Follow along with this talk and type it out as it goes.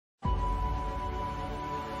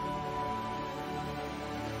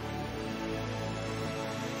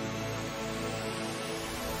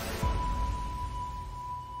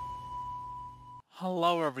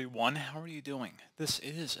Hello everyone, how are you doing? This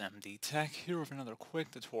is MD Tech here with another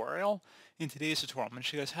quick tutorial. In today's tutorial, I'm going to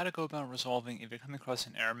show you guys how to go about resolving if you're coming across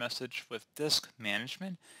an error message with disk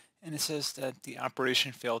management and it says that the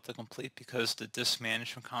operation failed to complete because the disk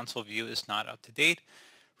management console view is not up to date.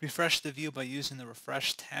 Refresh the view by using the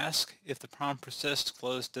refresh task. If the prompt persists,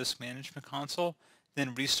 close disk management console,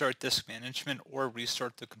 then restart disk management or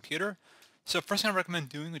restart the computer. So first thing I recommend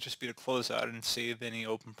doing would just be to close out and save any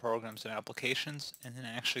open programs and applications, and then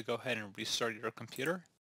actually go ahead and restart your computer.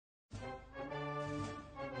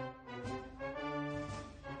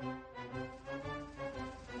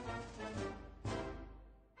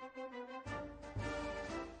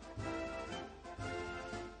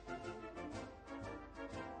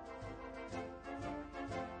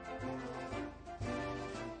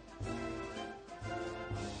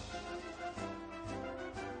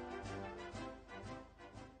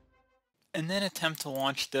 And then attempt to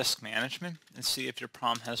launch disk management and see if your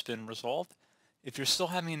prompt has been resolved. If you're still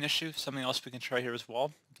having an issue, something else we can try here as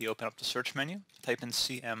well. If you open up the search menu, type in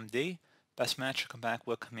CMD, best match will come back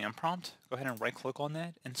with command prompt. Go ahead and right click on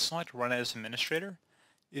that and select run as administrator.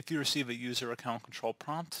 If you receive a user account control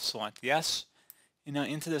prompt, select yes. And now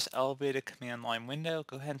into this elevated command line window,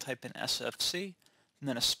 go ahead and type in SFC, and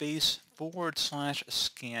then a space /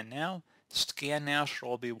 scan now. Scan now should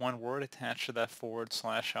all be one word attached to that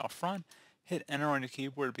 / out front. Hit enter on your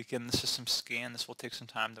keyboard to begin the system scan. This will take some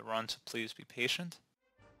time to run, so please be patient.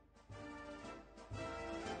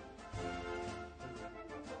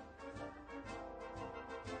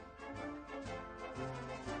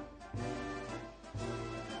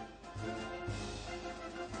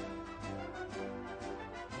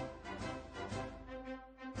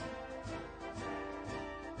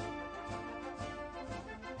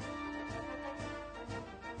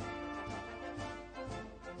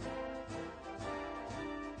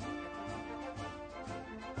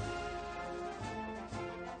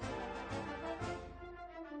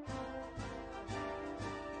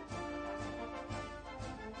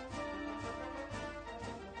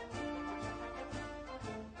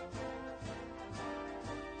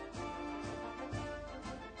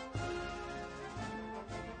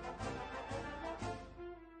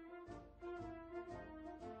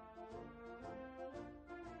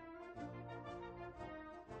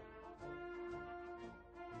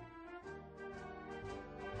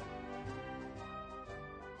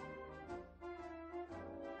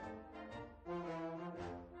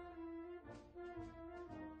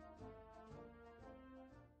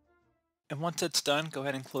 And once it's done, go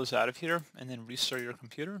ahead and close out of here and then restart your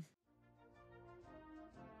computer.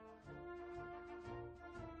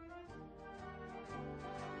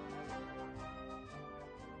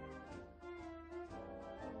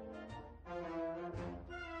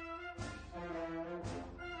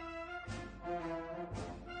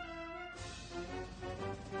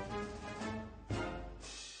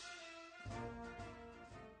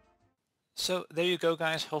 So there you go,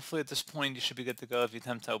 guys. Hopefully at this point you should be good to go. If you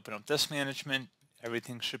attempt to open up disk management,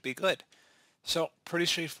 everything should be good. So pretty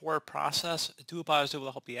straightforward process. I do hope I was able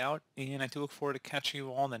to help you out, and I do look forward to catching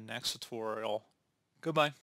you all in the next tutorial. Goodbye.